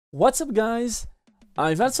What's up, guys?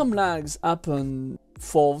 I've had some lags happen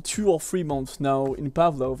for 2 or 3 months now in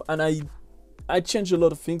Pavlov, and I changed a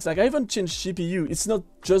lot of things. Like, I haven't changed GPU. It's not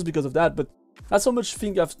just because of that, but that's how much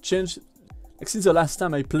thing I've changed like since the last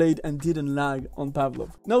time I played and didn't lag on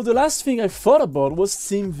Pavlov. Now, the last thing I thought about was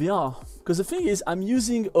SteamVR, because the thing is, I'm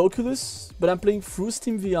using Oculus, but I'm playing through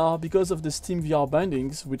SteamVR because of the SteamVR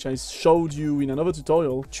bindings, which I showed you in another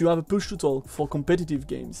tutorial, to have a push to talk for competitive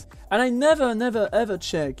games. And I never ever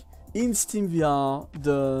check in SteamVR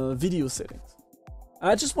the video settings.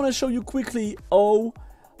 I just want to show you quickly how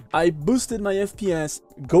I boosted my FPS.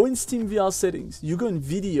 Go in SteamVR settings, you go in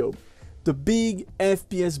video, the big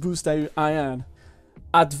FPS boost I had,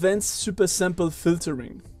 advanced super sample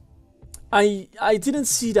filtering. I didn't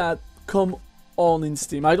see that come on in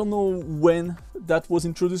Steam. I don't know when that was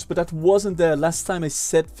introduced, but that wasn't there last time I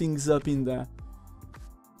set things up in there.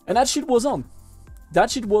 And that shit was on.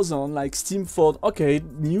 That shit was on, like Steam thought, okay,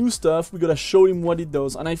 new stuff, we gotta show him what it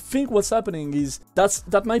does. And I think what's happening is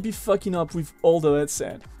that might be fucking up with all the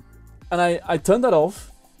headset. And I turned that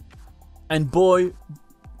off, and boy,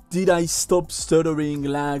 did I stop stuttering,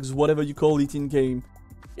 lags, whatever you call it in game.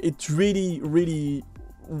 It really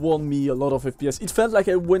won me a lot of FPS. It felt like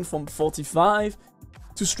I went from 45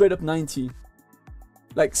 to straight up 90.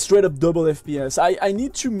 Like straight up double FPS. I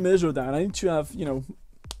need to measure that. I need to have, you know,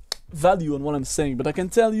 value on what I'm saying. But I can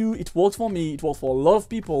tell you, it worked for me. It worked for a lot of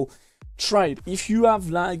people. Try it. If you have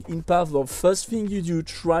lag in Pavlov, first thing you do,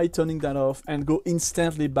 try turning that off and go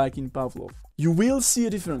instantly back in Pavlov. You will see a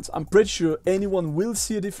difference. I'm pretty sure anyone will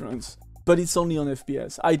see a difference, but it's only on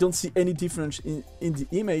FPS. I don't see any difference in the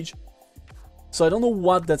image. So I don't know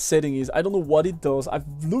what that setting is. I don't know what it does. I've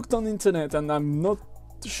looked on the internet and I'm not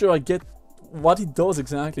sure I get what it does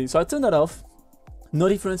exactly. So I turned that off. No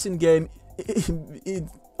difference in game. It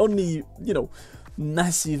only, you know,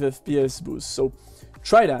 massive FPS boost. So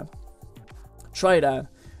try that. Try that.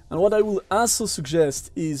 And what I will also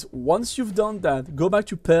suggest is, once you've done that, go back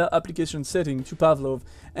to pair application setting to Pavlov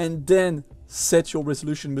and then set your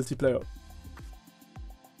resolution multiplayer.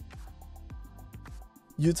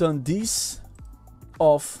 You turn this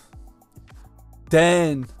off,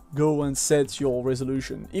 then go and set your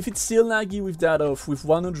resolution. If it's still laggy with that off, with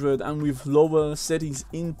 100 and with lower settings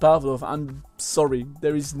in Pavlov, I'm sorry,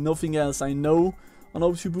 there is nothing else I know on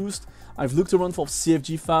how to boost. I've looked around for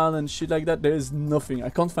CFG file and shit like that. There is nothing. I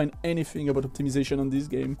can't find anything about optimization on this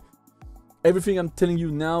game. Everything I'm telling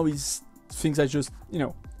you now is things I just, you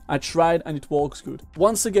know, I tried and it works good.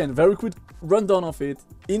 Once again, very quick rundown of it.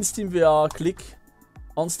 In SteamVR, click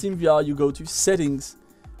on SteamVR, you go to settings,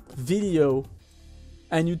 video,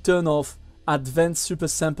 and you turn off advanced super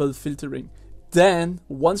sample filtering. Then,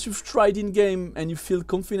 once you've tried in game and you feel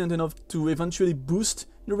confident enough to eventually boost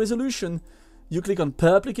your resolution, you click on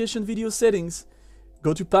per application video settings,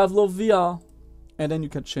 go to Pavlov VR, and then you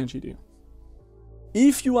can change it here.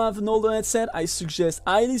 If you have an older headset, I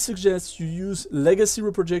highly suggest you use legacy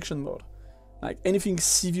reprojection mode. Like anything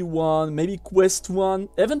CV1, maybe Quest 1,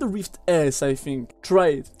 even the Rift S, I think.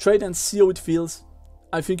 Try it and see how it feels.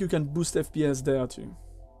 I think you can boost FPS there too.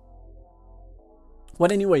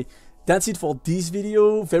 Well, anyway, that's it for this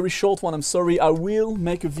video. Very short one, I'm sorry. I will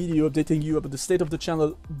make a video updating you about the state of the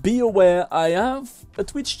channel. Be aware, I have a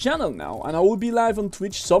Twitch channel now, and I will be live on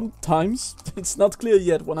Twitch sometimes. It's not clear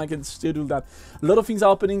yet when I can schedule that. A lot of things are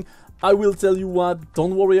happening. I will tell you what,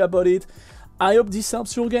 don't worry about it. I hope this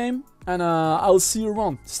helps your game, and I'll see you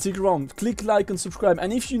around. Stick around, click like and subscribe.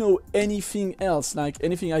 And if you know anything else, like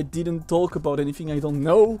anything I didn't talk about, anything I don't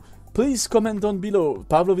know, please comment down below.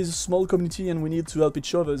 Pavlov is a small community and we need to help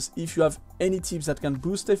each other. If you have any tips that can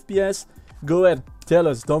boost FPS, go ahead, tell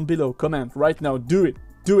us down below, comment right now, do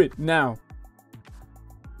it now.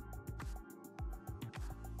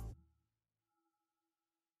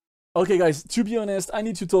 Okay guys, to be honest, I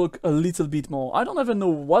need to talk a little bit more. I don't even know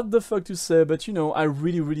what the fuck to say, but you know, I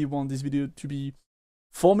really want this video to be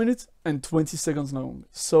 4 minutes and 20 seconds long.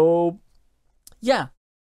 So, yeah,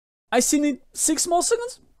 I still need 6 more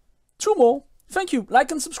seconds? 2 more. Thank you. Like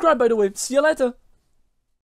and subscribe, by the way. See you later.